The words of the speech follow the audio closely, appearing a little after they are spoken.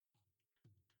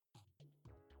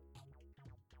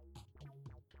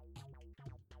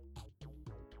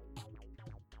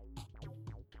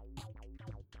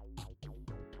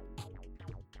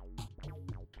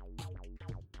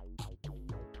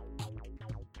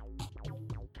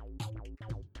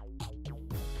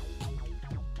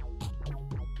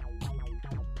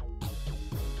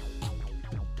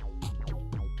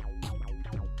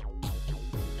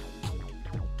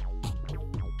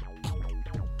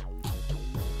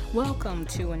Welcome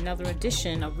to another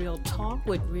edition of Real Talk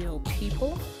with Real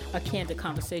People, a candid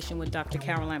conversation with Dr.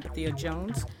 Caroline Bethea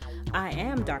Jones. I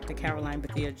am Dr. Caroline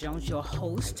Bethea Jones, your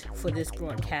host for this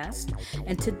broadcast,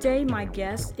 and today my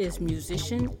guest is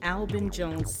musician Alban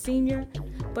Jones Sr.,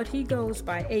 but he goes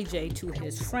by AJ to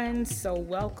his friends, so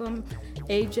welcome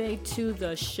AJ to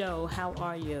the show. How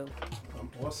are you? I'm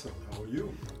awesome. How are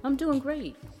you? I'm doing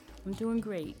great.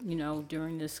 You know,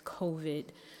 during this COVID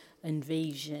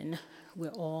invasion, we're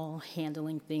all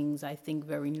handling things, I think,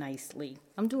 very nicely.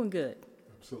 I'm doing good.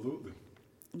 Absolutely.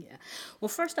 Yeah. Well,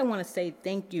 first I want to say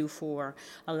thank you for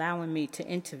allowing me to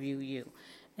interview you.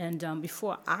 And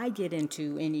before I get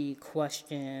into any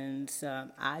questions,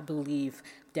 I believe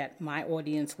that my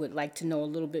audience would like to know a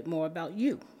little bit more about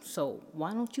you. So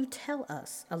why don't you tell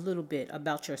us a little bit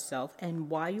about yourself and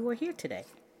why you are here today?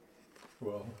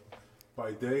 Well,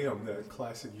 by day, I'm that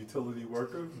classic utility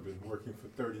worker. I've been working for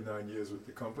 39 years with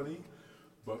the company.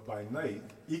 But by night,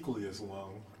 equally as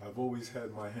long, I've always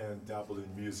had my hand dabbled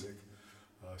in music.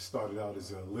 Started out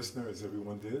as a listener, as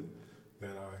everyone did.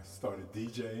 Then I started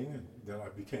DJing, and then I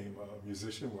became a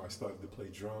musician where I started to play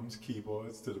drums,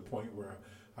 keyboards, to the point where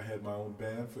I had my own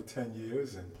band for 10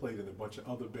 years and played in a bunch of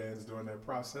other bands during that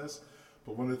process.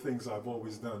 But one of the things I've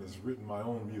always done is written my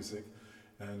own music.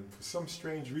 And for some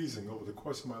strange reason, over the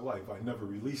course of my life, I never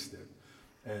released it.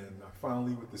 And I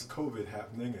finally, with this COVID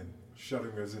happening and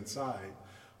shutting us inside,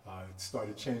 it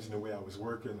started changing the way I was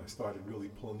working. I started really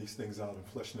pulling these things out and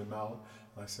fleshing them out.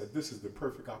 And I said, this is the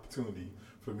perfect opportunity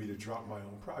for me to drop my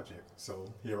own project. So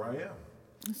here I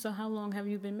am. So how long have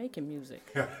you been making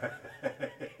music?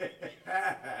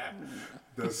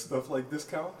 Does stuff like this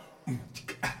count?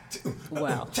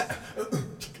 Wow.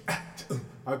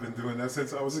 I've been doing that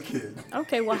since I was a kid.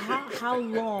 Okay, well, how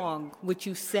long would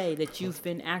you say that you've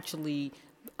been actually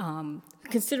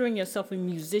considering yourself a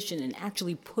musician and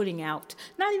actually putting out,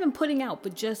 not even putting out,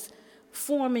 but just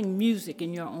forming music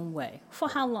in your own way? For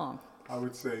how long? I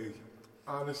would say,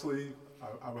 honestly,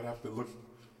 I would have to look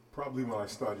probably when I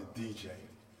started DJing.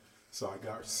 So I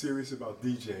got serious about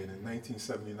DJing in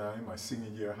 1979, my senior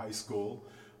year of high school,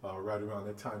 right around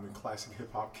that time when classic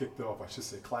hip-hop kicked off. I should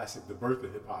say classic, the birth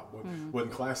of hip-hop.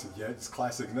 Wasn't classic yet, it's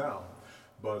classic now.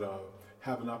 But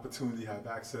have an opportunity, have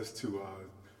access to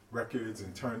records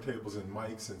and turntables and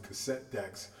mics and cassette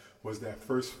decks was that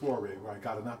first foray where I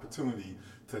got an opportunity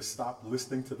to stop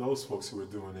listening to those folks who were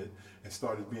doing it and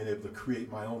started being able to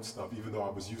create my own stuff, even though I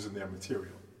was using their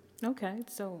material. Okay,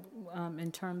 so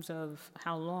in terms of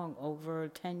how long, over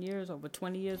 10 years, over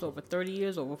 20 years, over 30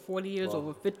 years, over 40 years, well,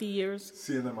 over 50 years?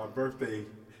 Seeing that my birthday,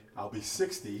 I'll be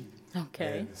 60.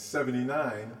 Okay. And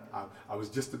 79, I was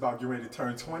just about getting ready to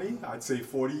turn 20. I'd say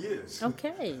 40 years.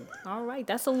 Okay. All right.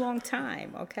 That's a long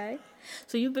time. Okay.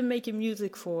 So you've been making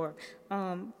music for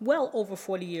well over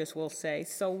 40 years, we'll say.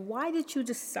 So why did you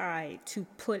decide to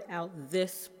put out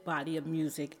this body of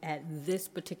music at this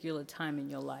particular time in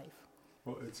your life?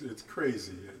 Well, it's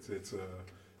crazy. It's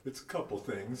a couple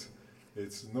things.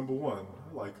 It's number one,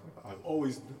 like I've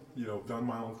always, done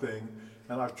my own thing,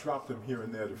 and I've dropped them here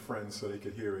and there to friends so they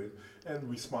could hear it, and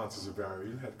responses are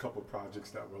varied. Had a couple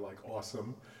projects that were like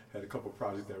awesome, had a couple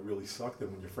projects that really sucked,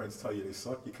 and when your friends tell you they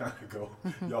suck, you kind of go,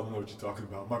 y'all don't know what you're talking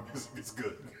about, my music is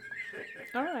good.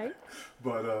 All right.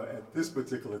 But at this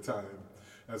particular time,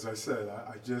 as I said,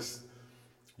 I just,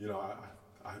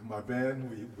 my band,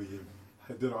 we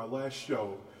did our last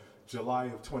show July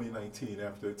of 2019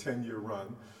 after a 10-year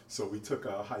run, so we took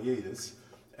a hiatus,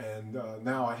 and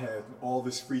now I had all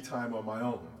this free time on my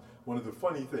own. One of the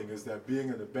funny things is that being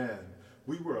in a band,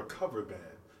 we were a cover band,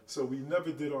 so we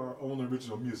never did our own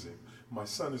original music. My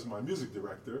son is my music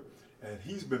director, and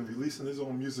he's been releasing his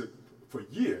own music for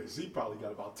years. He probably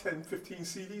got about 10, 15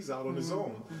 CDs out on his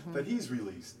own that he's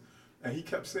released. And he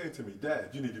kept saying to me, Dad,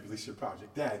 you need to release your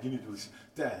project. Dad, you need to release,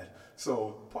 Dad.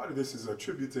 So part of this is a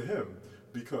tribute to him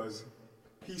because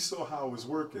he saw how I was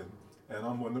working, and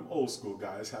I'm one of them old school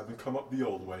guys, having come up the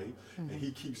old way, and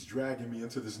he keeps dragging me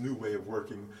into this new way of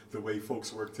working, the way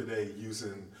folks work today,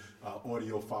 using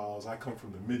audio files. I come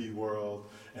from the MIDI world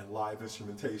and live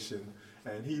instrumentation,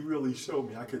 and he really showed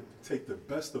me I could take the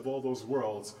best of all those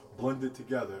worlds, blend it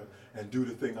together, and do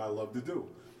the thing I love to do.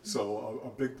 So a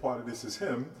big part of this is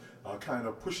him kind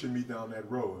of pushing me down that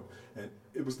road. And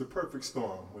it was the perfect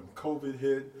storm. When COVID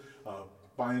hit,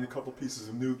 buying a couple pieces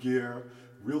of new gear,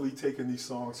 really taking these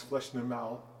songs, fleshing them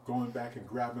out, going back and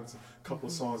grabbing a couple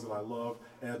of songs that I love,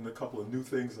 adding a couple of new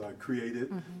things that I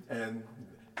created. And,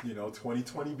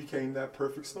 2020 became that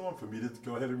perfect storm for me to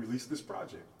go ahead and release this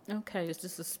project. Okay. Is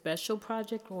this a special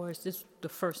project or is this the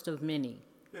first of many?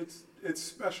 It's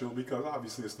special because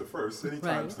obviously it's the first.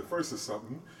 Anytime it's the first of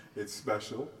something, it's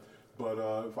special. But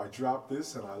if I drop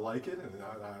this and I like it, and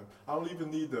I don't even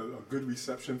need a good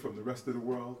reception from the rest of the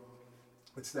world,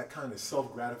 it's that kind of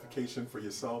self-gratification for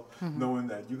yourself, knowing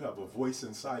that you have a voice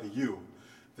inside of you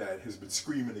that has been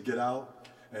screaming to get out.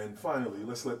 And finally,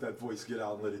 let's let that voice get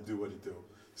out and let it do what it do.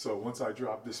 So once I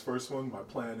drop this first one, my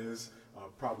plan is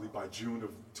probably by June of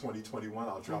 2021,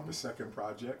 I'll drop a second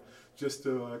project just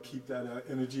to keep that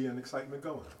energy and excitement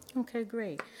going. Okay,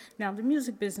 great. Now, the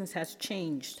music business has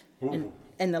changed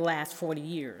in the last 40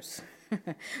 years.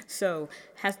 So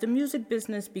has the music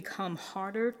business become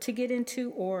harder to get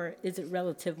into, or is it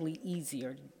relatively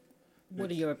easier?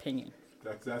 What are your opinion?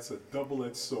 That's a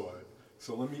double-edged sword.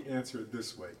 So let me answer it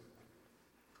this way.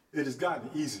 It has gotten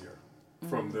easier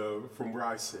from where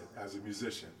I sit as a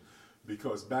musician,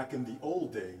 because back in the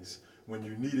old days, when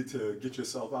you needed to get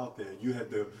yourself out there, you had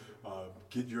to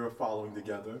get your following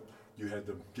together, you had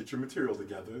to get your material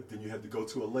together, then you had to go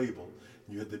to a label,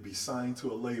 you had to be signed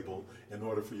to a label in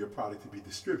order for your product to be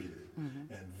distributed.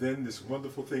 And then this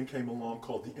wonderful thing came along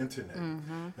called the internet.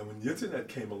 And when the internet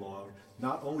came along,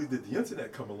 not only did the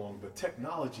internet come along, but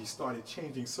technology started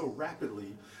changing so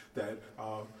rapidly that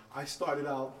I started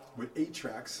out with 8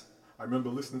 tracks. I remember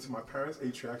listening to my parents'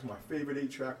 8 tracks. My favorite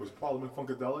 8 track was Parliament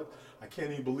Funkadelic. I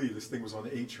can't even believe this thing was on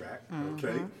the 8 track,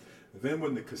 okay? Then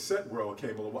when the cassette world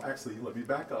came along, well, actually, let me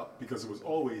back up, because it was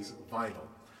always vinyl.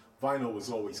 Vinyl was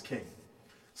always king.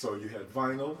 So you had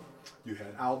vinyl, you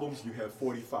had albums, you had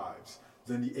 45s.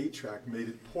 Then the 8 track made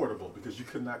it portable, because you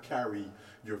could not carry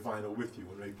your vinyl with you.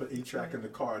 When they put 8 track in the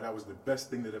car, that was the best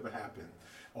thing that ever happened.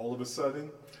 All of a sudden,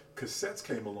 cassettes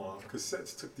came along.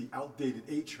 Cassettes took the outdated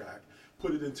 8 track,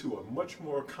 put it into a much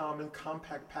more common,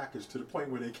 compact package, to the point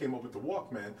where they came up with the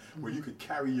Walkman, where you could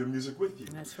carry your music with you.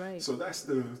 That's right. So that's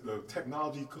the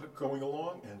technology going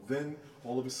along, and then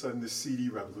all of a sudden the CD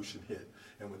revolution hit.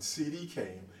 And when CD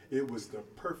came, it was the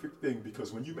perfect thing,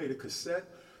 because when you made a cassette,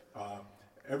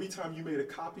 every time you made a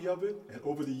copy of it, and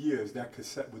over the years, that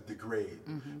cassette would degrade.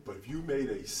 But if you made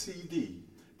a CD,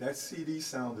 that CD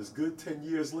sounded as good 10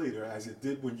 years later as it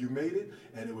did when you made it,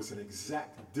 and it was an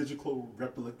exact digital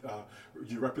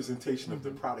representation of the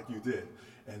product you did.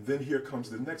 And then here comes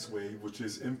the next wave, which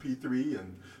is MP3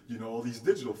 and all these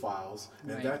digital files,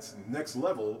 and that's next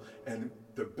level. And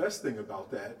the best thing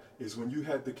about that is when you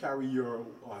had to carry your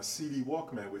CD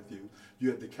Walkman with you,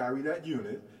 you had to carry that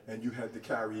unit, and you had to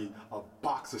carry a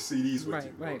box of CDs with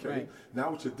you. Okay.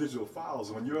 Now with your digital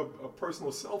files, when you're a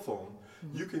personal cell phone,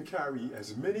 you can carry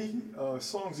as many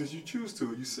songs as you choose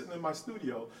to. You're sitting in my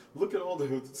studio, look at all the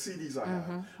CDs I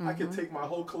have. I can take my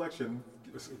whole collection,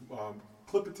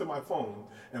 clip it to my phone,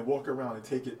 and walk around and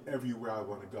take it everywhere I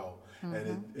want to go.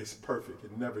 And it's perfect.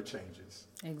 It never changes.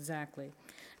 Exactly.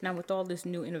 Now, with all this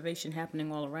new innovation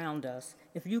happening all around us,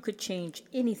 if you could change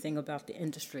anything about the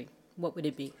industry, what would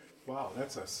it be? Wow,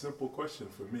 that's a simple question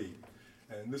for me.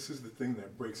 And this is the thing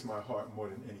that breaks my heart more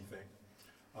than anything.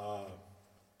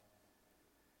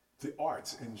 The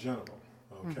arts in general,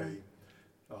 okay?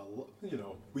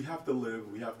 We have to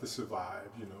live, we have to survive,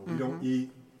 we don't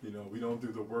eat, we don't do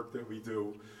the work that we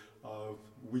do.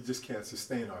 We just can't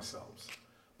sustain ourselves.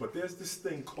 But there's this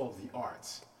thing called the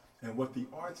arts. And what the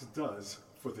arts does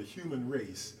for the human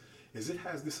race is it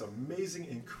has this amazing,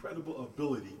 incredible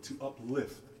ability to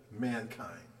uplift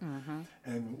mankind.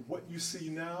 And what you see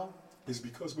now is,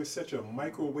 because we're such a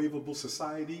microwavable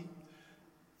society,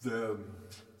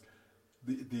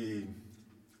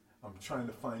 I'm trying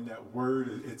to find that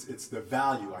word. It's the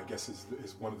value, I guess,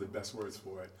 is one of the best words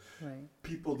for it. Right.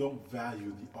 People don't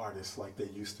value the artists like they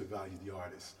used to value the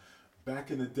artists.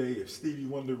 Back in the day, if Stevie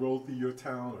Wonder rolled through your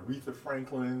town, or Aretha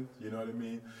Franklin, you know what I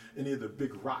mean, any of the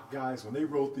big rock guys, when they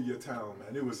rolled through your town,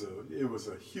 man, it was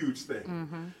a huge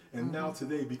thing. And now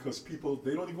today, because people,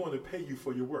 they don't even want to pay you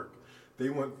for your work. They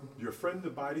want your friend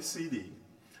to buy the CD.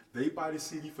 They buy the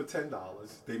CD for $10.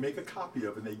 They make a copy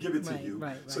of it and they give it to you.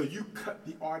 So you cut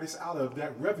the artist out of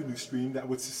that revenue stream that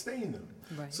would sustain them.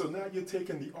 So now you're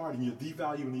taking the art and you're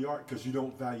devaluing the art because you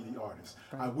don't value the artist.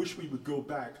 I wish we would go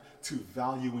back to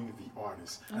valuing the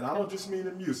artist. And I don't just mean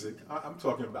in music. I'm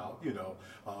talking about,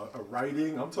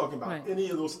 writing. I'm talking about any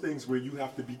of those things where you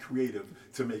have to be creative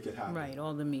to make it happen. Right,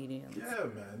 all the mediums. Yeah,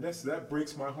 man, that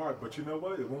breaks my heart. But you know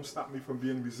what? It won't stop me from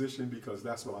being a musician, because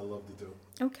that's what I love to do.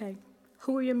 Okay.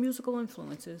 Who are your musical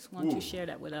influences? Why don't you share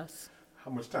that with us?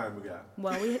 How much time we got?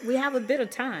 Well, we have a bit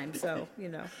of time, so,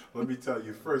 Let me tell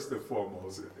you, first and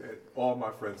foremost, all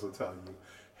my friends will tell you,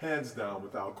 hands down,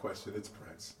 without question, it's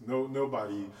Prince.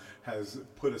 Nobody has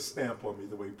put a stamp on me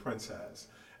the way Prince has.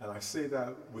 And I say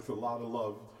that with a lot of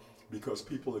love, because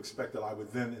people expected I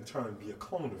would then in turn be a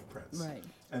clone of Prince. Right.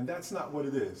 And that's not what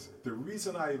it is. The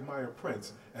reason I admire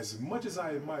Prince, as much as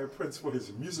I admire Prince for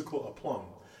his musical aplomb,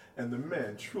 and the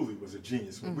man truly was a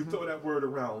genius. When we throw that word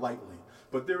around lightly,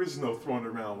 but there is no throwing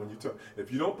around when you talk.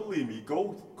 If you don't believe me,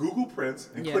 go Google Prince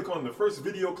and click on the first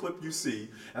video clip you see,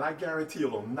 and I guarantee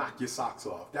it'll knock your socks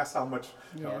off. That's how much,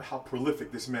 how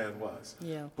prolific this man was.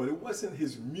 Yeah. But it wasn't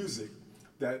his music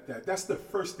that's the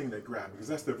first thing that grabbed me, because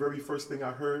that's the very first thing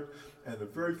I heard, and the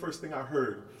very first thing I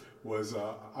heard was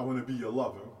I Want to Be Your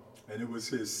Lover, and it was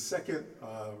his second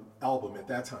album at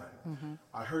that time.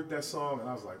 I heard that song and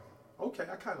I was like, okay,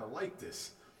 I kind of like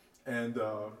this. And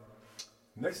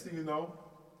next thing you know,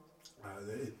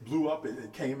 it blew up,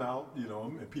 it came out, you know,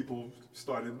 and people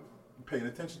started paying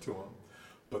attention to him.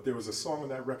 But there was a song on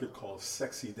that record called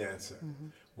Sexy Dancer.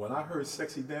 When I heard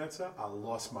Sexy Dancer, I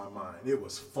lost my mind. It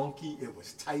was funky, it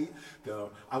was tight. The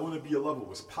I Want to Be Your Lover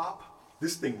was pop.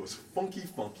 This thing was funky.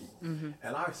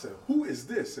 And I said, who is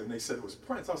this? And they said it was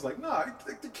Prince. I was like, nah,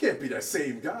 it can't be that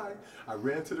same guy. I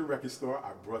ran to the record store,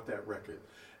 I brought that record.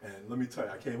 And let me tell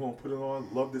you, I came home, put it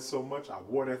on, loved it so much. I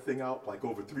wore that thing out like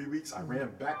over 3 weeks. I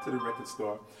ran back to the record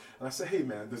store and I said, hey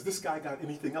man, does this guy got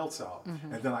anything else out?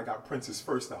 And then I got Prince's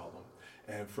first album.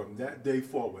 And from that day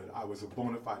forward, I was a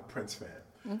bona fide Prince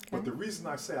fan. But the reason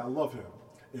I say I love him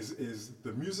is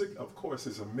the music, of course,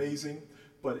 is amazing,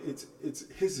 but it's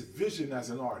his vision as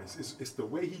an artist. It's the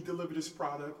way he delivered his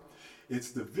product.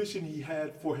 It's the vision he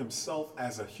had for himself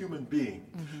as a human being.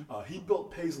 He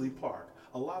built Paisley Park.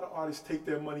 A lot of artists take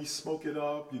their money, smoke it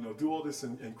up, you know, do all this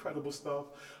incredible stuff.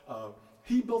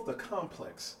 He built a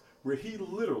complex where he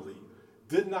literally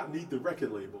did not need the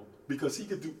record label because he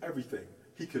could do everything.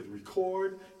 He could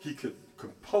record, he could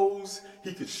compose,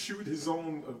 he could shoot his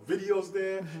own videos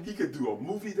there, he could do a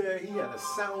movie there, he had a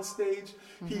sound stage.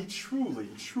 He truly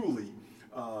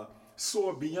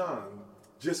saw beyond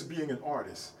just being an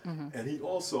artist. And he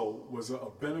also was a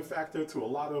benefactor to a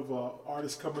lot of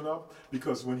artists coming up,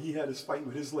 because when he had his fight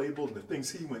with his label and the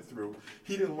things he went through,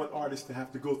 he didn't want artists to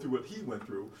have to go through what he went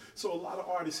through. So a lot of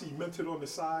artists he mentored on the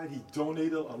side. He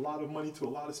donated a lot of money to a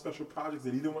lot of special projects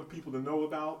that he didn't want people to know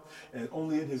about, and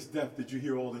only in his death did you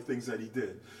hear all the things that he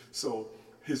did. So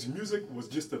his music was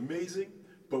just amazing,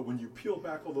 but when you peel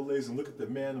back all the layers and look at the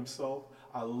man himself,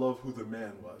 I love who the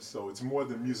man was. So it's more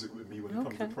than music with me when it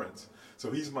comes to Prince.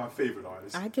 So he's my favorite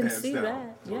artist. I can hands see down,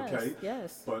 that. Yes, okay?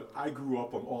 yes. But I grew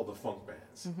up on all the funk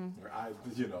bands.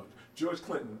 You know, George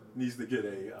Clinton needs to get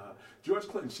George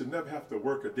Clinton should never have to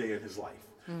work a day in his life.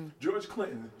 George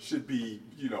Clinton should be,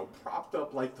 you know, propped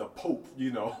up like the Pope,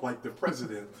 you know, like the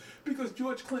president, because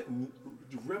George Clinton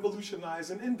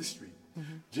revolutionized an industry.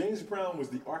 James Brown was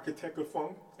the architect of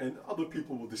funk, and other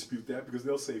people will dispute that because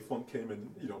they'll say funk came in,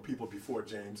 you know, people before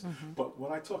James. But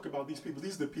when I talk about these people,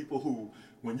 these are the people who,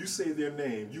 when you say their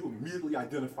name, you immediately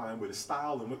identify them with the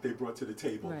style and what they brought to the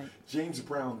table. Right. James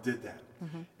Brown did that.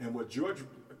 And what George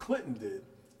Clinton did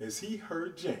is he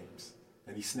heard James,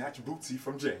 and he snatched Bootsy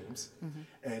from James,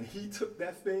 and he took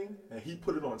that thing and he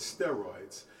put it on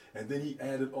steroids. And then he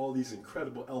added all these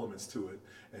incredible elements to it.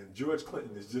 And George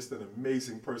Clinton is just an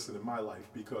amazing person in my life,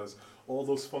 because all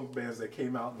those funk bands that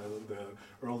came out in the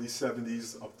early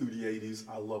 70s up through the 80s,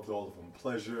 I loved all of them.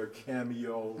 Pleasure,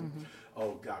 Cameo,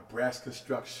 oh God, Brass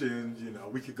Construction, you know,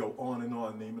 we could go on and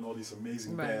on naming all these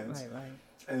amazing bands. Right.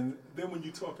 And then when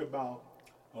you talk about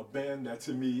a band that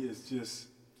to me is just,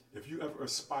 if you ever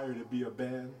aspire to be a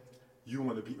band, you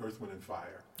want to be Earth, Wind, and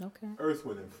Fire. Okay. Earth,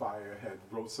 Wind, and Fire had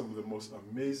wrote some of the most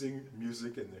amazing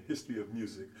music in the history of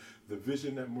music. The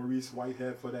vision that Maurice White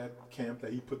had for that camp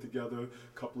that he put together,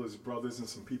 a couple of his brothers and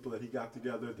some people that he got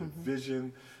together, the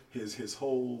vision, his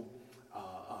whole,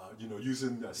 you know,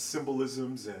 using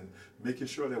symbolisms and making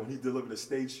sure that when he delivered a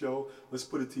stage show, let's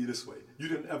put it to you this way, you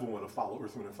didn't ever want to follow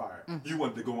Earth, Wind, and Fire. You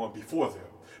wanted to go on before them,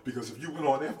 because if you went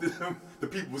on after them, the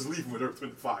people was leaving with Earth,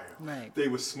 Wind, and Fire. Right. They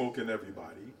were smoking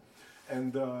everybody.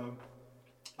 And a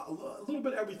little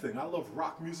bit of everything. I love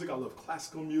rock music. I love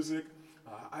classical music.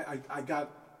 I got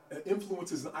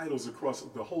influences and idols across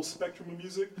the whole spectrum of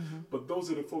music, but those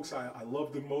are the folks I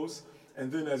love the most. And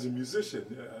then as a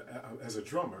musician, as a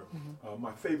drummer,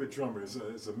 my favorite drummer is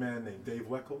a man named Dave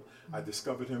Weckl. I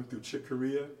discovered him through Chick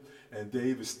Corea, and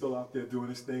Dave is still out there doing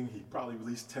his thing. He probably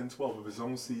released 10, 12 of his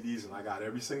own CDs, and I got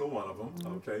every single one of them,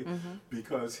 okay?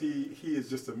 Because he is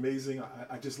just amazing.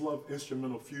 I just love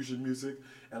instrumental fusion music,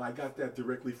 and I got that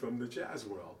directly from the jazz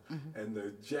world. And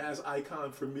the jazz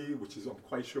icon for me, which is I'm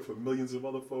quite sure for millions of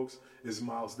other folks, is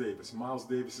Miles Davis. Miles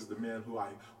Davis is the man who I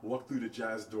walked through the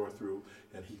jazz door through,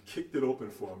 and he kicked it it open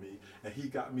for me, and he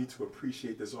got me to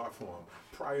appreciate this art form.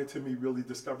 Prior to me really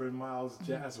discovering Miles,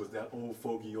 jazz was that old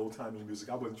fogey, old-timey music.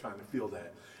 I wasn't trying to feel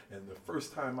that. And the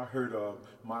first time I heard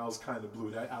Miles Kind of Blue,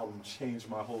 that album changed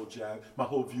my whole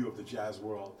view of the jazz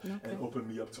world, and opened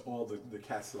me up to all the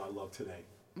cats that I love today.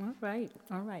 All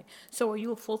right. So are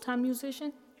you a full-time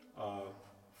musician?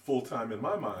 Full-time in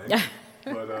my mind.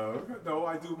 But no,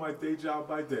 I do my day job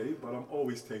by day, but I'm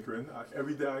always tinkering.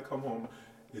 Every day I come home,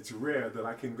 it's rare that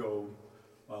I can go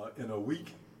in a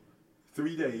week,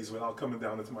 3 days without coming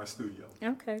down into my studio.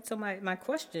 Okay, so my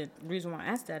question, the reason why I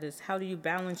asked that is, how do you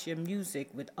balance your music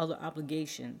with other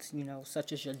obligations,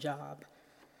 such as your job,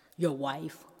 your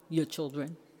wife, your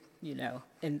children,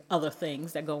 and other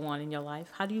things that go on in your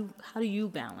life? How do you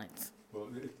balance? Well,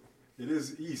 it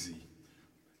is easy,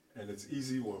 and it's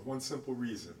easy for one simple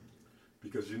reason.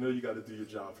 Because you got to do your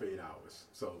job for 8 hours.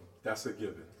 So that's a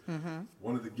given.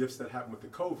 One of the gifts that happened with the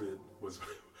COVID was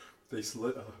they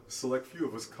select few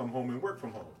of us come home and work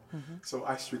from home. So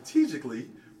I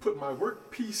strategically put my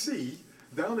work PC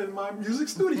down in my music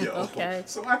studio.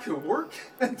 So I can work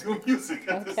and do music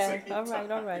at the same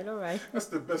time. All right. That's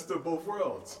the best of both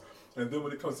worlds. And then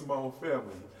when it comes to my own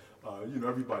family,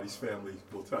 everybody's family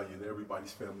will tell you that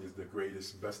everybody's family is the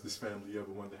greatest, bestest family you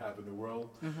ever wanted to have in the world.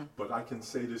 But I can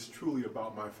say this truly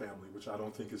about my family, which I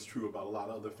don't think is true about a lot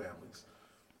of other families.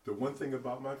 The one thing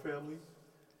about my family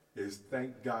is,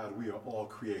 thank God, we are all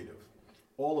creative.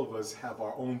 All of us have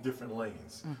our own different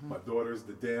lanes. My daughter's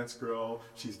the dance girl.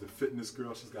 She's the fitness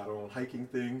girl. She's got her own hiking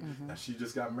thing. Now she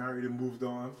just got married and moved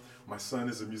on. My son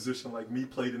is a musician like me,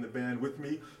 played in the band with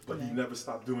me, but he never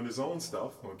stopped doing his own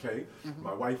stuff, okay?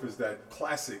 My wife is that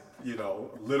classic,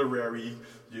 literary,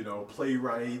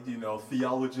 playwright,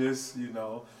 theologist,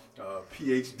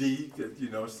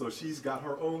 PhD, so she's got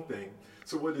her own thing.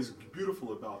 So what is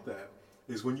beautiful about that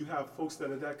is when you have folks that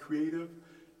are that creative,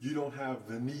 you don't have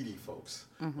the needy folks,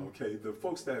 okay? The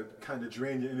folks that kind of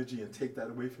drain your energy and take that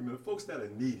away from you, the folks that are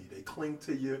needy, they cling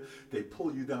to you, they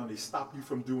pull you down, they stop you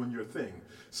from doing your thing.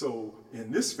 So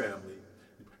in this family,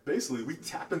 basically we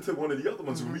tap into one of the other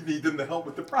ones when we need them to help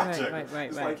with the project.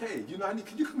 It's like, hey,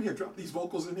 can you come here and drop these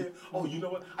vocals in here? Oh, you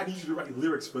know what? I need you to write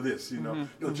lyrics for this,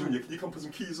 Yo, Junior, can you come put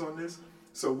some keys on this?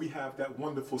 So we have that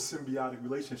wonderful symbiotic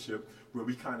relationship where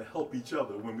we kind of help each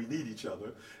other when we need each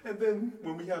other. And then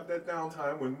when we have that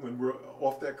downtime, when we're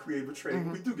off that creative train,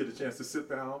 we do get a chance to sit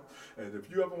down. And if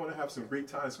you ever want to have some great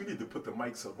times, we need to put the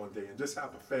mics up one day and just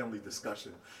have a family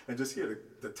discussion and just hear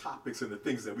the topics and the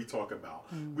things that we talk about.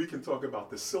 We can talk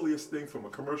about the silliest thing from a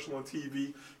commercial on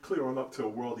TV, clear on up to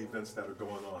world events that are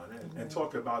going on, and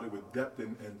talk about it with depth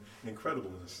and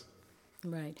incredibleness.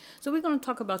 Right. So we're going to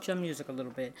talk about your music a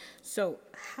little bit. So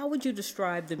how would you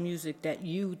describe the music that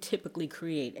you typically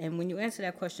create? And when you answer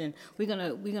that question, we're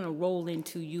gonna roll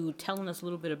into you telling us a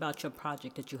little bit about your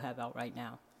project that you have out right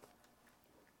now.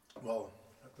 Well,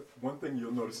 one thing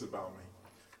you'll notice about me,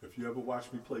 if you ever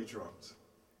watch me play drums,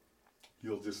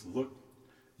 you'll just look,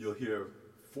 you'll hear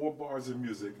 4 bars of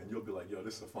music, and you'll be like, yo,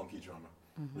 this is a funky drummer.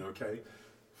 Okay?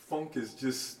 Funk is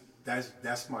just,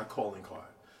 that's my calling card.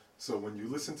 So when you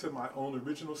listen to my own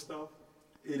original stuff,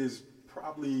 it is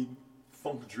probably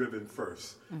funk-driven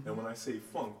first. And when I say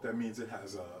funk, that means it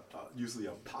has usually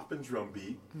a popping drum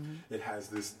beat. It has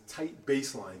this tight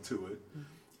bass line to it,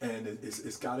 and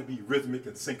it's got to be rhythmic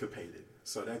and syncopated.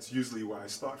 So that's usually where I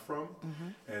start from.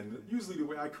 And usually the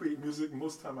way I create music,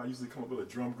 most of the time I usually come up with a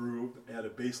drum groove, add a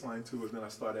bass line to it, then I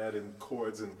start adding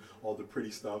chords and all the pretty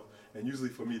stuff. And usually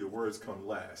for me, the words come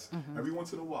last. Every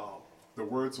once in a while, the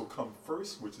words will come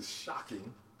first, which is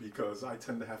shocking because I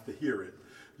tend to have to hear it,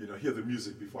 hear the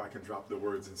music before I can drop the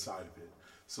words inside of it.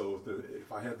 So if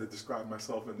I had to describe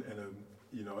myself in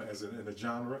a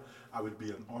genre, I would be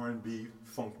an R&B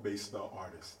funk-based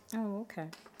artist. Oh, okay.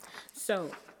 So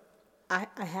I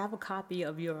have a copy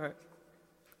of your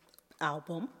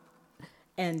album,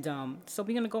 and so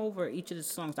we're going to go over each of the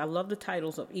songs. I love the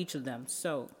titles of each of them.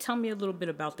 So tell me a little bit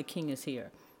about The King Is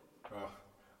Here.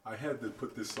 I had to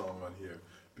put this song on here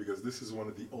because this is one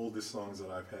of the oldest songs that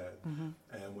I've had.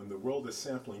 And when the world of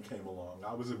sampling came along,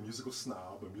 I was a musical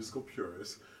snob, a musical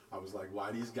purist. I was like,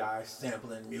 why these guys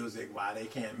sampling music? Why they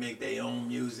can't make their own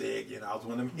music? I was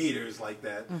one of them haters like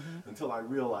that until I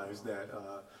realized that,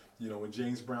 when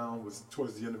James Brown was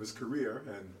towards the end of his career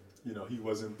and, he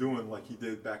wasn't doing like he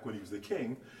did back when he was the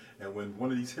king. And when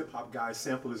one of these hip-hop guys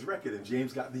sampled his record and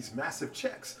James got these massive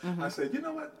checks, I said, you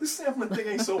know what? This sampling thing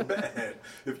ain't so bad.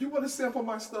 If you want to sample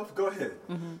my stuff, go ahead.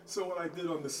 So what I did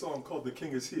on this song called The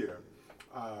King Is Here,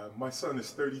 my son is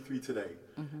 33 today,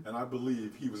 and I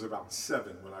believe he was around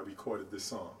 7 when I recorded this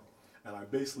song. And I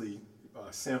basically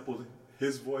sampled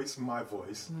his voice, my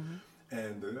voice,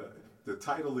 and the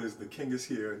title is "The King is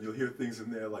Here," and you'll hear things in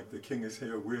there like "The King is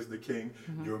here, where's the King?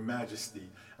 Your Majesty."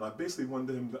 And I basically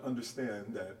wanted him to understand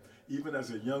that even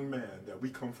as a young man, that we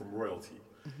come from royalty.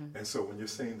 And so when you're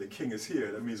saying the King is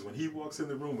here, that means when he walks in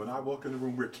the room, when I walk in the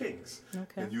room, we're kings.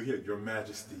 Okay. And you hear "Your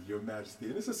Majesty, Your Majesty."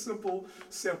 And it's a simple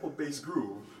sample-based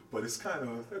groove, but it's kind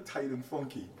of tight and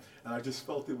funky. And I just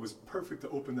felt it was perfect to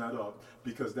open that up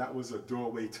because that was a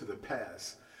doorway to the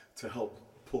past to help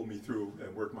pull me through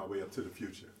and work my way up to the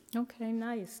future. Okay,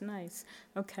 nice, nice.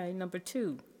 Okay, number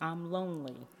 2, "I'm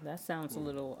Lonely." That sounds a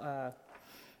little,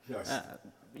 Yes.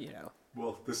 you know.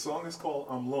 Well, the song is called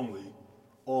 "I'm Lonely,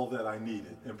 All That I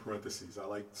Needed," in parentheses. I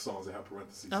like songs that have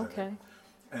parentheses Okay.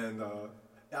 in it. And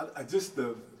I just,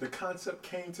 the concept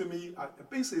came to me.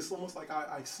 Basically, it's almost like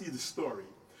I see the story.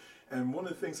 And one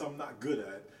of the things I'm not good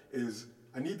at is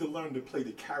I need to learn to play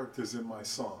the characters in my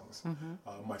songs.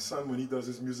 My son, when he does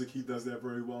his music, he does that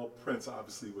very well. Prince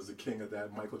obviously was the king of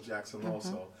that, Michael Jackson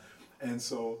also. And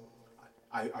so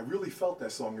I really felt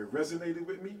that song. It resonated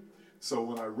with me. So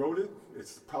when I wrote it,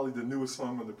 it's probably the newest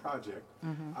song on the project.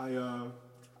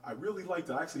 I really liked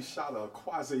it. I actually shot a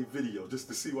quasi video just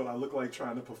to see what I look like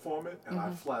trying to perform it, and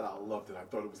I flat out loved it. I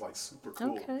thought it was like super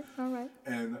cool. Okay, all right.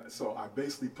 And so I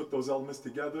basically put those elements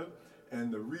together,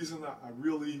 and the reason I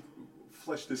really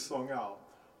fleshed this song out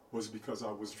was because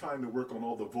I was trying to work on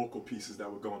all the vocal pieces that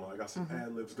were going on. I got some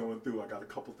ad-libs going through, I got a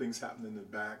couple things happening in the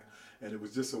back, and it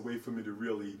was just a way for me to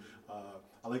really,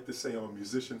 I like to say I'm a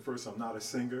musician first, I'm not a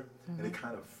singer, and it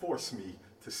kind of forced me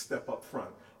to step up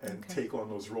front and take on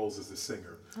those roles as a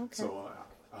singer. So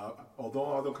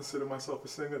although I don't consider myself a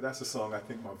singer, that's a song I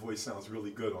think my voice sounds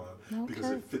really good on because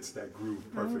it fits that groove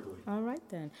perfectly. All right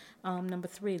then. Number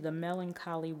 3, "The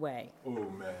Melancholy Way." Oh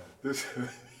man, this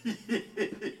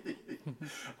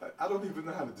I don't even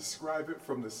know how to describe it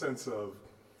from the sense of,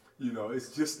 you know, it's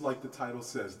just like the title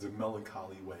says, the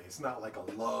melancholy way. It's not like a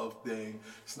love thing.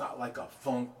 It's not like a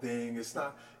funk thing. It's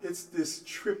not, it's this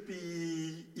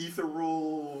trippy,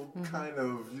 ethereal kind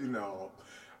of, you know,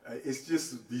 it's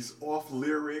just these off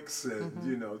lyrics and,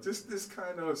 you know, just this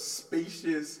kind of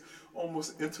spacious,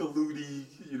 almost interlude-y,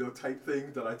 you know, type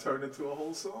thing that I turn into a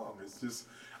whole song. It's just,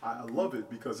 I love it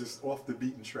because it's off the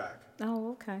beaten track.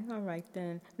 Oh, okay. All right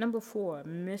then. Number 4,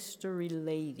 "Mystery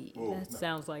Lady." Oh, That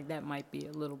sounds like that might be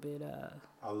a little bit,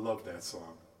 I love that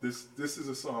song. This is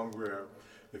a song where,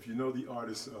 if you know the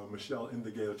artist Michelle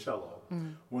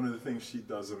Indegayocello, one of the things she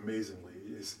does amazingly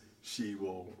is she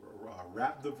will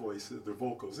rap the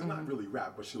vocals, and not really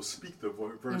rap, but she'll speak the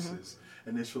verses,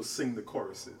 and then she'll sing the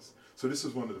choruses. So this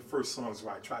is one of the first songs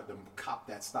where I tried to cop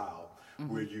that style,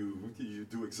 where you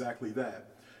do exactly that.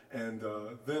 And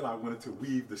then I wanted to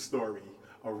weave the story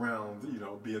around, you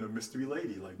know, being a mystery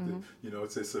lady. Like, you know,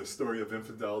 it's a story of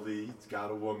infidelity. It's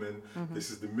got a woman.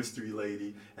 This is the mystery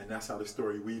lady. And that's how the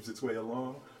story weaves its way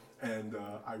along. And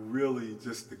I really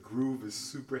just, the groove is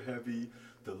super heavy.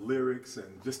 The lyrics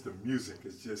and just the music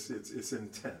is just, it's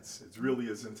intense. It really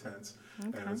is intense.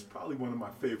 And it's probably one of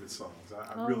my favorite songs.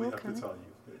 I really have to tell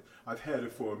you. I've had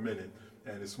it for a minute,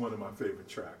 and it's one of my favorite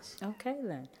tracks. Okay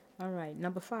then. All right.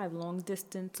 Number 5, "Long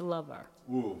Distance Lover."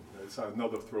 Ooh, it's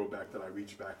another throwback that I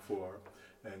reach back for.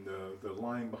 And the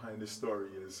line behind this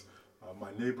story is,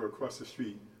 my neighbor across the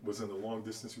street was in a long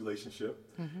distance relationship,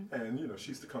 and you know, she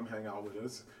used to come hang out with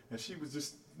us, and she was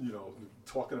just, you know,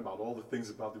 talking about all the things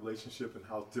about the relationship and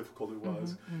how difficult it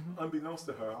was. Unbeknownst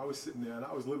to her, I was sitting there and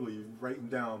I was literally writing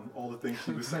down all the things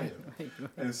she was saying.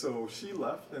 And so she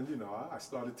left, and you know, I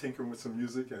started tinkering with some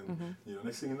music, and you know,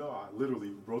 next thing you know, I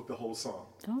literally wrote the whole song.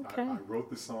 Okay. I wrote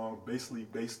the song basically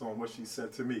based on what she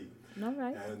said to me. All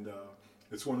right. And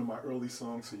it's one of my early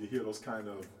songs, so you hear those kind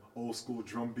of old school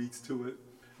drum beats to it.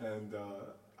 And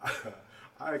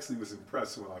I actually was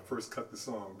impressed when I first cut the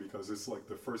song because it's like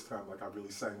the first time like I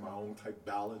really sang my own type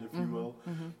ballad, if you will.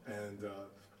 And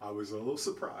I was a little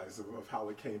surprised of how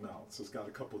it came out. So it's got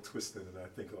a couple twists in it I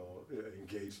think will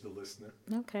engage the listener.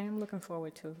 Okay, I'm looking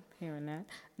forward to hearing that.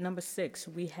 Number 6,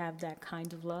 "We Have That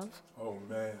Kind of Love." Oh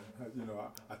man, you know,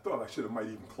 I thought I might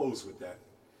even close with that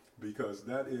because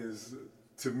that is,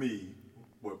 to me,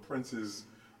 what Prince's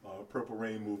Purple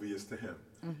Rain movie is to him.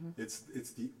 It's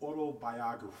the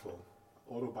autobiographical.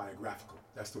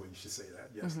 That's the way you should say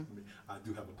that. Yes, I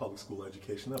do have a public school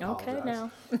education. I apologize. Okay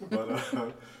now.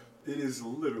 But it is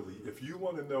literally, if you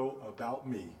want to know about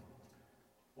me,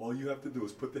 all you have to do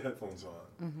is put the headphones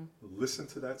on, listen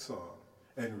to that song,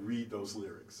 and read those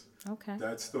lyrics. Okay.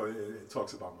 That story, it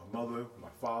talks about my mother, my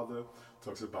father,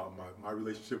 talks about my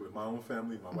relationship with my own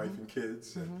family, my wife and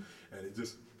kids, and it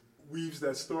just weaves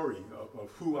that story of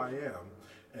who I am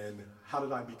and how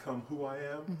did I become who I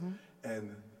am.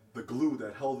 And the glue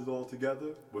that held it all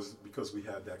together was because we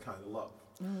had that kind of love.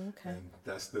 Oh, okay. And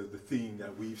that's the theme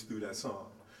that weaves through that song.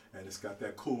 And it's got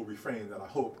that cool refrain that I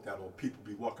hope that people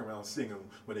be walking around singing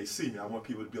when they see me. I want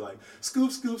people to be like,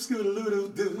 scoop, scoop,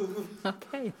 scoot-a-loo-doo-doo.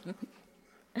 Okay.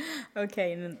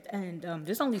 Okay, and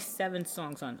there's only 7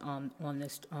 songs on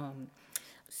this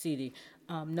CD.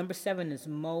 Number 7 is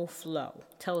Mo Flow.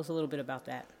 Tell us a little bit about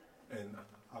that. And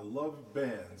I love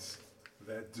bands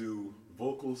that do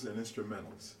vocals and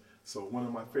instrumentals. So one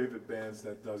of my favorite bands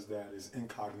that does that is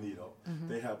Incognito.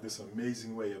 They have this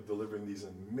amazing way of delivering these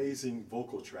amazing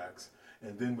vocal tracks,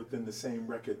 and then within the same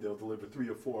record they'll deliver 3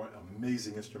 or 4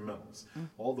 amazing instrumentals.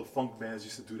 All the funk bands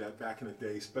used to do that back in the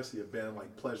day, especially a band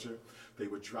like Pleasure. They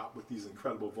would drop with these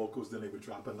incredible vocals, then they would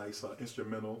drop a nice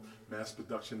instrumental. Mass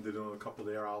Production did it on a couple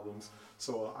of their albums.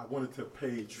 So I wanted to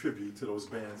pay tribute to those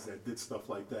bands that did stuff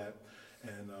like that.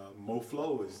 And Mo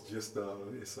Flow is just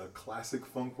it's a classic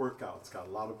funk workout. It's got a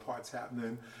lot of parts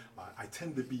happening. I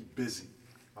tend to be busy.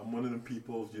 I'm one of them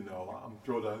people, I'm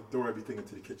throw everything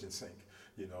into the kitchen sink.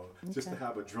 Just to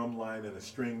have a drum line and a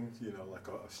string, like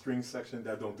a string section,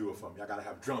 that don't do it for me. I gotta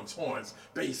have drums, horns,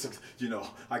 bass,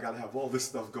 I gotta have all this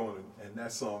stuff going. And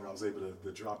that song, I was able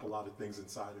to drop a lot of things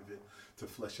inside of it to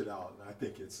flesh it out. And I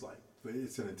think it's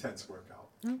an intense workout.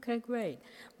 Okay, great.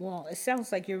 Well, it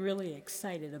sounds like you're really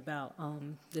excited about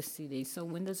this CD. So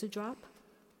when does it drop?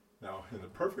 Now, in the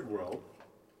perfect world,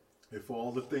 if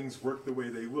all the things work the way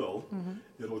they will,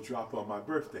 it'll drop on my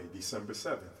birthday, December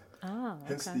 7th. Oh, okay.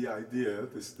 Hence the idea,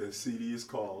 the CD is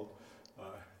called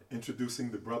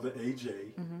Introducing the Brother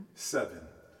AJ 7,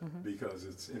 because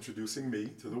it's introducing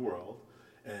me to the world,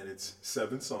 and it's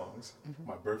 7 songs.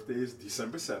 My birthday is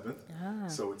December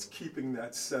 7th, so it's keeping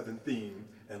that 7 theme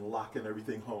and locking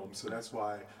everything home. So that's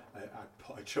why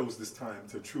I chose this time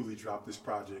to truly drop this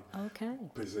project. Okay.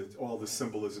 Because all the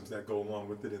symbolisms that go along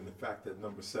with it, and the fact that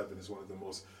number 7 is one of the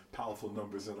most powerful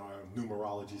numbers in our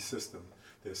numerology system.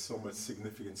 There's so much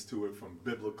significance to it, from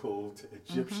biblical to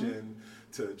Egyptian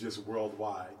to just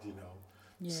worldwide,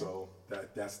 Yeah. So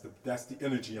that's the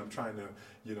energy I'm trying to,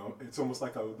 it's almost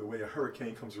like the way a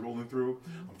hurricane comes rolling through.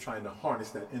 I'm trying to harness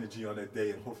that energy on that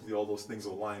day, and hopefully all those things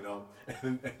will line up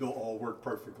and it'll all work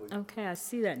perfectly. Okay, I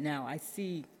see that now. I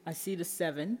see the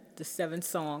 7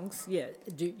 songs. Yeah,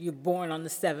 you're born on the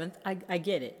 7th. I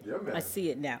get it. Yeah, man. I see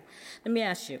it now. Let me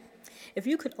ask you, if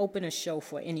you could open a show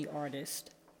for any artist,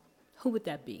 who would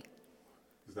that be?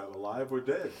 Is that alive or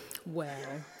dead? Well,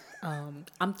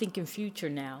 I'm thinking future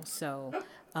now, so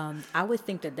I would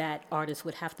think that artist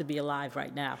would have to be alive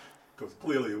right now. Because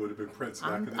clearly it would have been Prince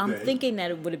back in the day. I'm thinking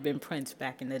that it would have been Prince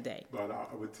back in the day. But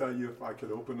I would tell you, if I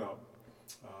could open up,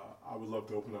 I would love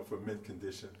to open up for Mint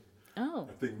Condition. Oh.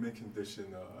 I think Mint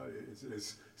Condition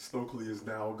is Stokely is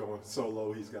now going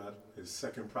solo. He's got his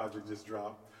 2nd project just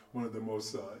dropped. One of the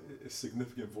most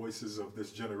significant voices of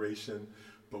this generation.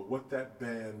 But what that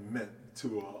band meant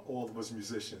to all of us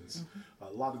musicians, a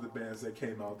lot of the bands that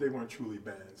came out, they weren't truly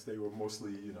bands. They were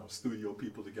mostly, studio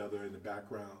people together in the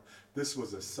background. This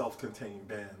was a self-contained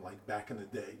band, like back in the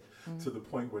day, to the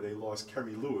point where they lost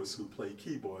Kerry Lewis, who played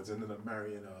keyboards, and ended up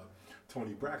marrying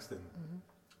Tony Braxton.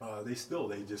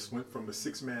 They just went from a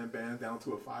 6-man band down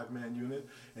to a 5-man unit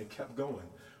and kept going.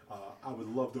 I would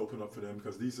love to open up for them,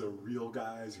 because these are real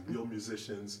guys, real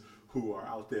musicians who are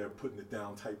out there putting it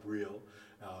down type real.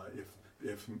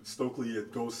 If Stokely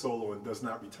goes solo and does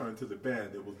not return to the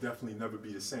band, it will definitely never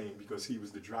be the same, because he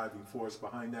was the driving force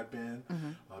behind that band,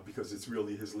 because it's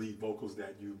really his lead vocals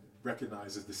that you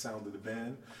recognize as the sound of the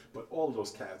band. But all of those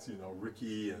cats,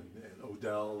 Ricky and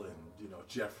Odell and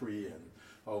Jeffrey and,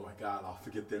 oh my God, I'll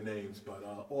forget their names, but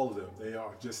all of them, they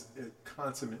are just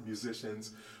consummate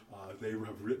musicians. They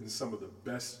have written some of the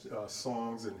best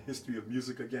songs in history of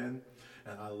music again.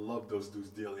 And I love those dudes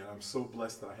dearly. And I'm so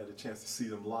blessed that I had a chance to see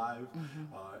them live,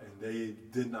 and they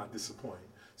did not disappoint.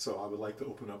 So I would like to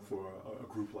open up for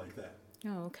a group like that.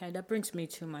 Oh, okay. That brings me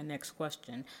to my next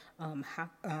question.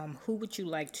 Who would you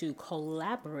like to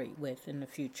collaborate with in the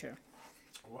future?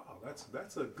 Wow,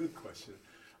 that's a good question.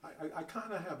 I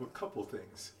kind of have a couple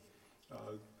things.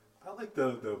 I like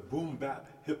the boom bap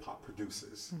hip hop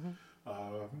producers.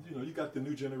 You got the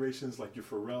new generations like your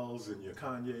Pharrells and your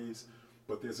Kanyes.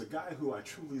 But there's a guy who I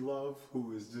truly love,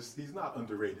 who is he's not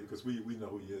underrated, because we know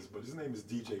who he is, but his name is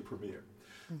DJ Premier.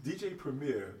 DJ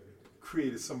Premier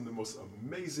created some of the most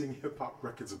amazing hip-hop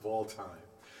records of all time.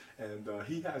 And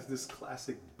he has this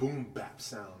classic boom bap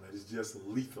sound that is just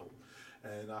lethal.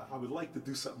 And I would like to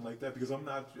do something like that, because I'm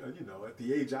not, at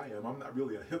the age I am, I'm not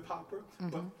really a hip-hopper,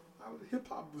 but hip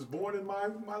hop was born in my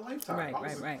lifetime.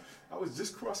 Right. I was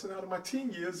just crossing out of my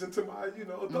teen years into my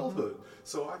adulthood.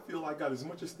 So I feel I got as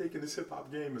much at stake in this hip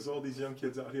hop game as all these young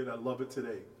kids out here that love it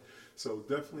today. So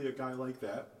definitely a guy like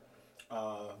that.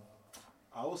 I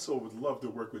also would love to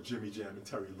work with Jimmy Jam and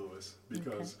Terry Lewis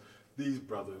because these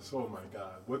brothers, oh my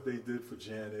God, what they did for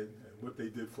Janet and what they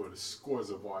did for the scores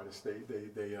of artists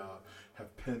they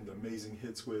have penned amazing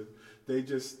hits with. They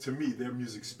just, to me, their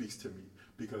music speaks to me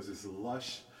because it's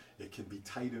lush, it can be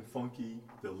tight and funky,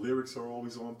 the lyrics are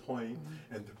always on point,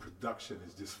 and the production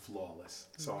is just flawless.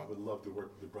 So I would love to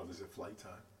work with the brothers at Flight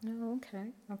Time. Oh,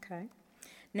 okay.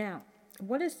 Now,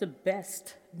 what is the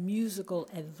best musical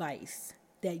advice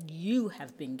that you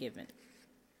have been given?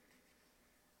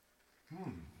 I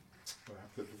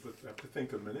have to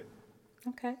think a minute.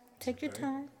 Okay, take your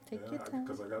time. Take your time.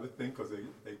 Because I got to think, because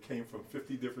they came from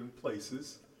 50 different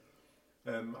places.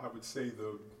 And I would say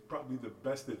probably the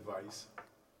best advice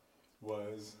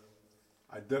was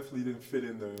I definitely didn't fit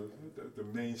in the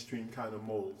mainstream kind of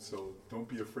mold. So don't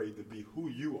be afraid to be who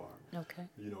you are. Okay.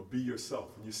 Be yourself.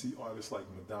 And you see artists like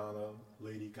Madonna,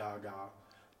 Lady Gaga,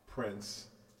 Prince,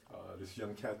 this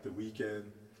young cat, The Weeknd.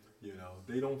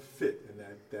 They don't fit in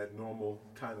that normal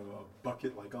kind of a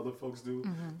bucket like other folks do.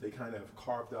 They kind of have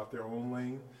carved out their own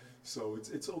lane. So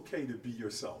it's okay to be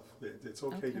yourself. It's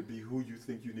okay to be who you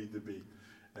think you need to be.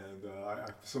 And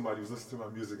somebody was listening to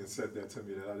my music and said that to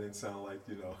me, that I didn't sound like,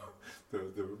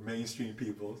 the mainstream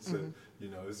people. Said,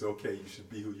 it's okay, you should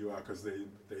be who you are, because they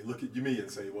look at me and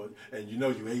say, well, and you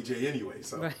AJ anyway,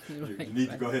 so you need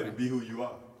to go ahead and be who you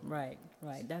are. Right.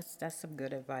 That's some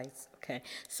good advice. Okay.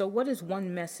 So what is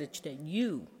one message that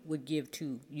you would give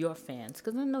to your fans?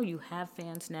 Because I know you have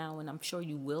fans now, and I'm sure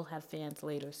you will have fans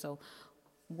later. So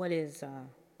what is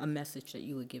a message that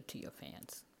you would give to your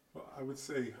fans? Well, I would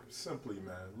say simply,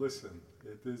 man, listen,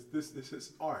 this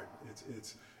is art.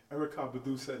 It's Erykah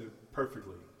Badu said it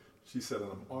perfectly. She said,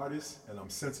 I'm an artist and I'm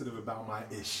sensitive about my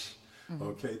ish.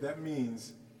 Okay, that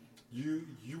means you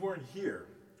weren't here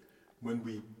when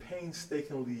we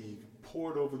painstakingly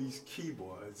poured over these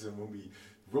keyboards and when we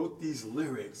wrote these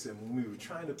lyrics and when we were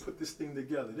trying to put this thing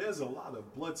together. There's a lot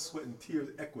of blood, sweat, and tears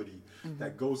equity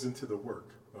that goes into the work,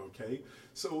 okay?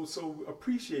 So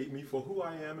appreciate me for who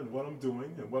I am and what I'm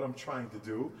doing and what I'm trying to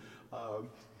do.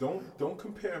 Don't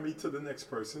compare me to the next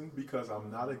person, because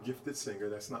I'm not a gifted singer.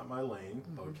 That's not my lane,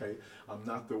 okay? I'm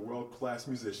not the world-class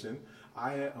musician.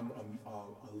 I'm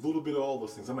a little bit of all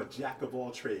those things. I'm a jack of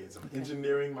all trades. I'm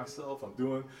engineering myself.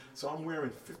 So I'm wearing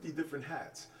 50 different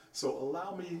hats. So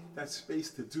allow me that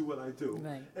space to do what I do.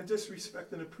 Right. And just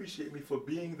respect and appreciate me for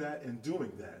being that and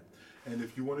doing that. And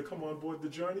if you want to come on board the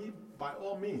journey, by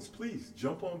all means, please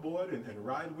jump on board and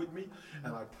ride with me.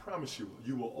 And I promise you,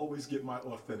 you will always get my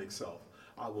authentic self.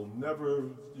 I will never,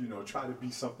 try to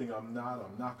be something I'm not.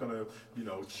 I'm not going to,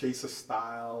 chase a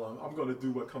style. I'm going to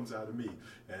do what comes out of me.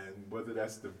 And whether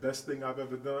that's the best thing I've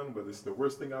ever done, whether it's the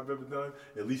worst thing I've ever done,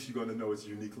 at least you're going to know it's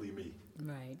uniquely me.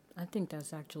 Right. I think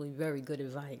that's actually very good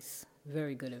advice.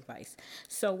 Very good advice.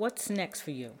 So what's next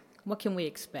for you? What can we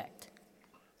expect?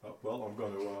 Well, I'm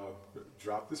going to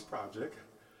drop this project,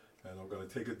 and I'm going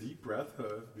to take a deep breath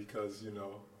because,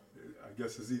 I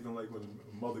guess it's even like when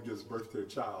a mother gives birth to a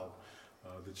child.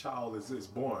 The child is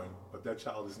born, but that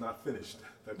child is not finished.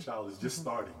 That child is just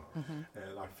starting.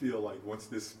 And I feel like once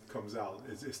this comes out,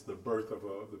 it's the birth of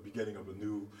the beginning of a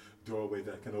new doorway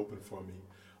that can open for me.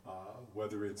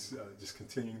 Whether it's just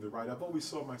continuing to write. I've always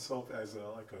saw myself as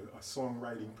a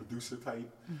songwriting producer type.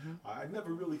 I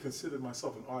never really considered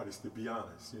myself an artist, to be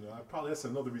honest. That's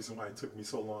another reason why it took me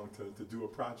so long to do a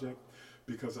project,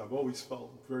 because I've always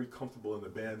felt very comfortable in the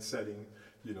band setting,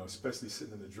 especially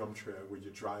sitting in the drum chair where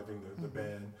you're driving the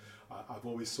band. I've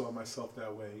always saw myself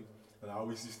that way, and I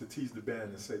always used to tease the band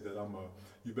and say that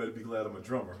you better be glad I'm a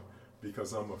drummer,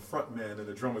 because I'm a front man in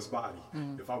a drummer's body.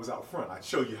 If I was out front, I'd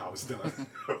show you how it's done.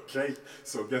 Okay?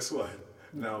 So guess what?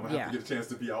 Now I'm going to have to get a chance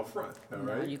to be out front. All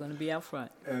right? You're going to be out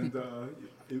front. And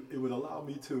it would allow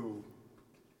me to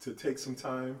take some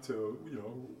time to,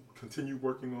 continue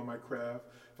working on my craft.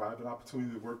 If I have an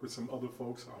opportunity to work with some other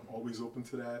folks, I'm always open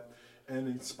to that. And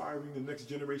inspiring the next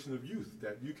generation of youth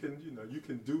that you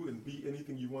can do and be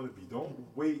anything you want to be. Don't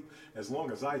wait as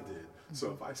long as I did.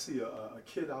 So if I see a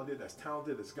kid out there that's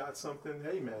talented, that's got something,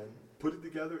 hey man, put it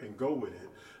together and go with it.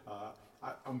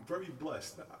 I'm very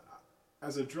blessed.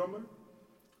 As a drummer,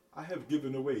 I have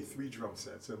given away 3 drum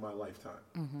sets in my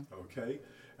lifetime, okay?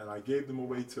 And I gave them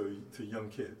away to young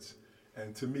kids.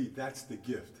 And to me, that's the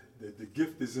gift. The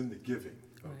gift is in the giving,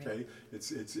 okay? Right.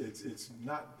 It's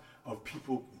not of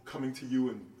people coming to you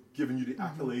and giving you the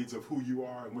accolades of who you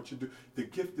are and what you do. The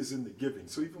gift is in the giving.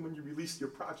 So even when you release your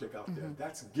project out there,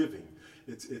 that's giving.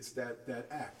 It's that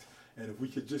act. And if we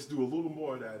could just do a little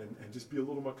more of that and just be a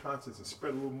little more conscious and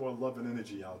spread a little more love and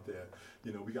energy out there.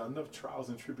 You know, we got enough trials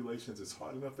and tribulations. It's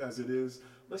hard enough as it is.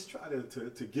 Let's try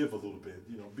to give a little bit,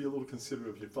 you know, be a little considerate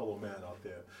of your fellow man out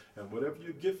there. And whatever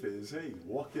your gift is, hey,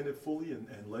 walk in it fully and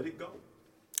let it go.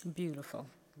 Beautiful.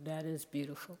 That is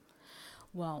beautiful.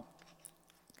 Well,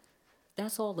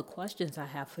 that's all the questions I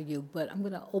have for you, but I'm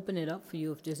going to open it up for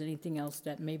you if there's anything else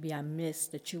that maybe I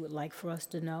missed that you would like for us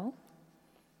to know.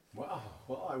 Wow.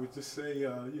 Well, I would just say,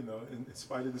 you know, in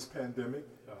spite of this pandemic,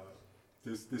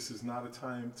 this is not a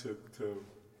time to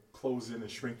close in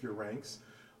and shrink your ranks.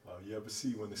 You ever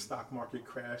see when the stock market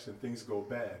crash and things go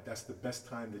bad, that's the best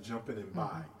time to jump in and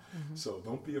buy. So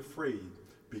don't be afraid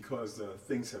because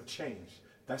things have changed.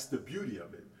 That's the beauty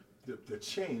of it. The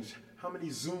change. How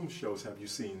many Zoom shows have you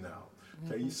seen now?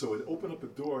 Okay, so it opened up a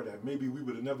door that maybe we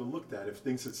would have never looked at if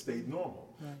things had stayed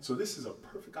normal. Right. So this is a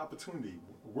perfect opportunity.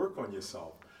 Work on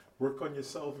yourself. Work on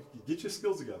yourself. Get your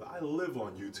skills together. I live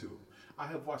on YouTube. I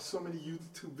have watched so many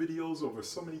YouTube videos over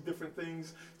so many different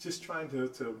things, just trying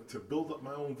to build up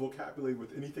my own vocabulary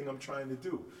with anything I'm trying to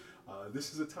do.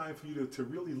 This is a time for you to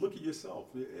really look at yourself.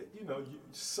 You know,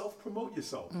 self-promote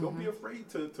yourself. Don't be afraid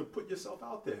to put yourself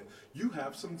out there. You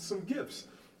have some gifts.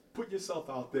 Put yourself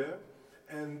out there.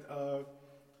 And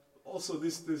also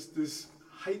this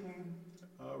heightened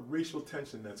racial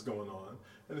tension that's going on,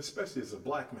 and especially as a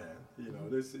black man,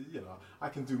 you know, I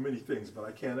can do many things, but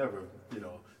I can't ever, you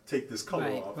know, take this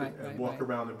color off and walk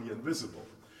around and be invisible.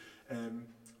 And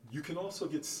you can also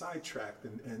get sidetracked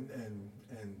and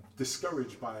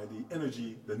discouraged by the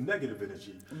energy, the negative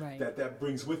energy that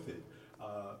brings with it.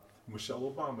 Michelle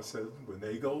Obama said, when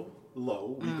they go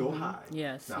low, we go high.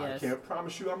 Yes, now, yes. I can't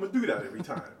promise you I'm going to do that every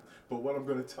time. But what I'm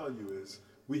going to tell you is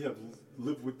we have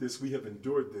lived with this, we have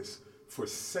endured this for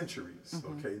centuries,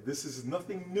 okay? This is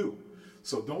nothing new.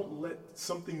 So don't let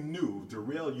something new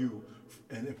derail you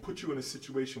and put you in a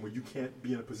situation where you can't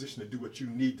be in a position to do what you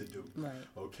need to do,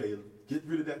 okay? Get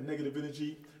rid of that negative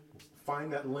energy.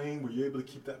 Find that lane where you're able to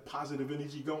keep that positive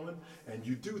energy going, and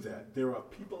you do that. There are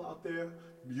people out there,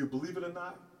 you believe it or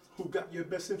not, who got your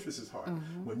best interests at heart.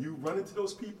 When you run into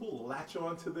those people, latch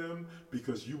on to them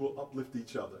because you will uplift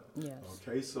each other. Yes.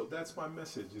 Okay, so that's my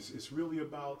message. It's really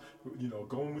about, you know,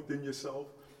 going within yourself,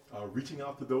 reaching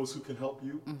out to those who can help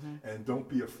you, and don't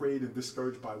be afraid and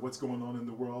discouraged by what's going on in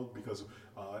the world because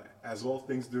as all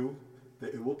things do,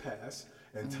 it will pass.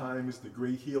 And time is the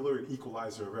great healer and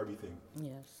equalizer of everything.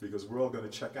 Yes. Because we're all going to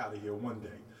check out of here one day.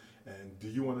 And do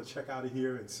you want to check out of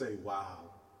here and say, wow,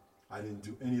 I didn't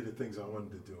do any of the things I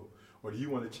wanted to do? Or do you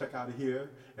want to check out of here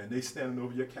and they standing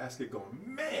over your casket going,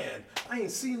 man, I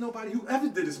ain't seen nobody who ever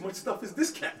did as much stuff as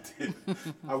this cat did.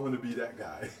 I want to be that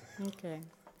guy. Okay.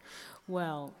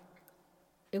 Well,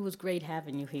 it was great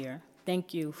having you here.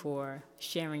 Thank you for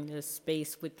sharing this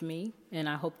space with me, and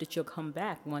I hope that you'll come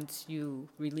back once you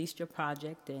release your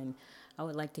project, and I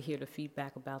would like to hear the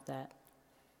feedback about that.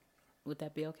 Would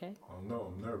that be okay? Oh,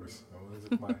 no, I'm nervous.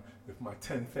 If my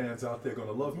 10 fans out there going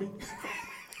to love me?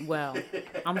 Well,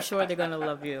 I'm sure they're going to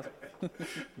love you.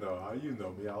 No, you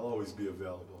know me. I'll always be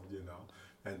available, you know.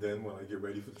 And then when I get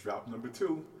ready for drop number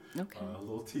 2, a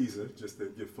little teaser just to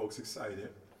get folks excited.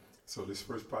 So this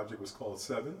first project was called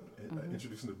 7,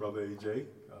 introducing the brother AJ,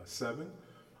 7.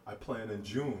 I plan on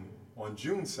June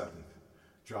 7th,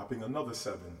 dropping another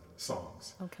 7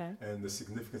 songs. Okay. And the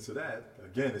significance of that,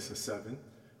 again, it's a 7.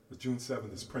 But June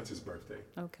 7th is Prince's birthday.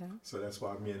 Okay. So that's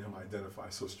why me and him identify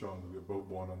so strongly. We were both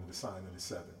born under the sign of the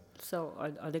 7. So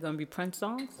are they going to be Prince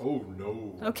songs? Oh,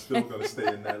 no. Okay. I'm still going to stay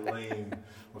in that lane.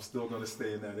 I'm still going to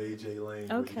stay in that AJ lane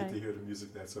where you get to hear the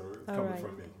music that's coming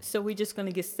from me. So we're just going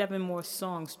to get 7 more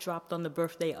songs dropped on the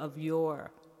birthday of your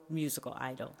musical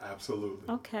idol. Absolutely.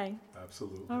 Okay.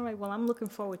 Absolutely. All right. Well, I'm looking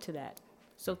forward to that.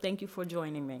 So thank you for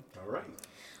joining me. All right.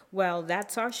 Well,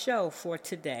 that's our show for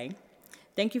today.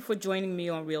 Thank you for joining me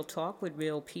on Real Talk with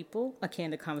Real People, a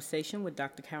candid conversation with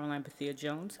Dr. Caroline Bethea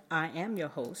Jones. I am your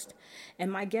host, and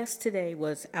my guest today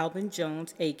was Alban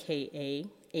Jones, a.k.a.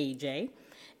 AJ,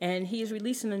 and he is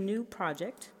releasing a new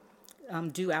project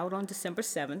due out on December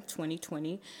 7th,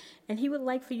 2020, and he would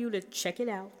like for you to check it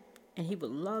out, and he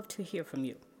would love to hear from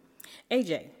you.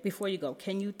 AJ, before you go,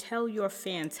 can you tell your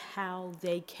fans how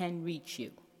they can reach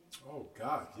you? Oh,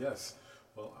 God, yes.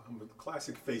 Well, I'm a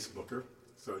classic Facebooker.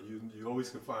 So you always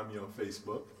can find me on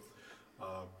Facebook.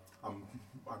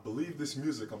 I believe this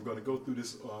music, I'm going to go through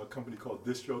this company called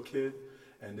DistroKid,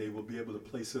 and they will be able to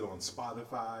place it on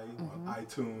Spotify, on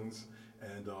iTunes,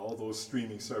 and all those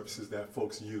streaming services that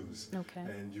folks use. Okay.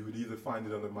 And you would either find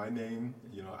it under my name,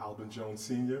 Alban Jones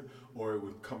Sr., or it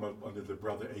would come up under the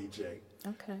brother AJ.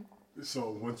 Okay. So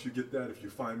once you get that, if you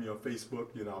find me on Facebook,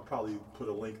 I'll probably put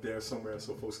a link there somewhere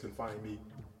so folks can find me.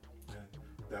 And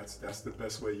that's the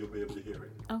best way you'll be able to hear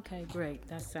it. Okay, great.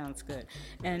 That sounds good.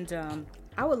 And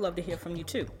I would love to hear from you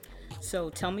too. So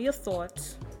tell me your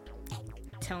thoughts.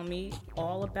 Tell me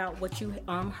all about what you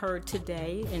heard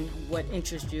today and what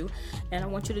interests you. And I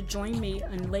want you to join me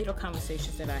in later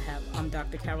conversations that I have. I'm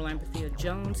Dr. Caroline Bethea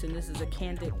Jones, and this is a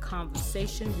Candid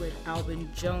Conversation with Alban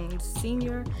Jones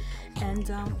Sr.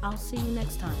 And I'll see you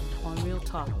next time on Real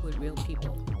Talk with Real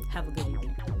People. Have a good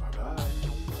evening. Bye-bye.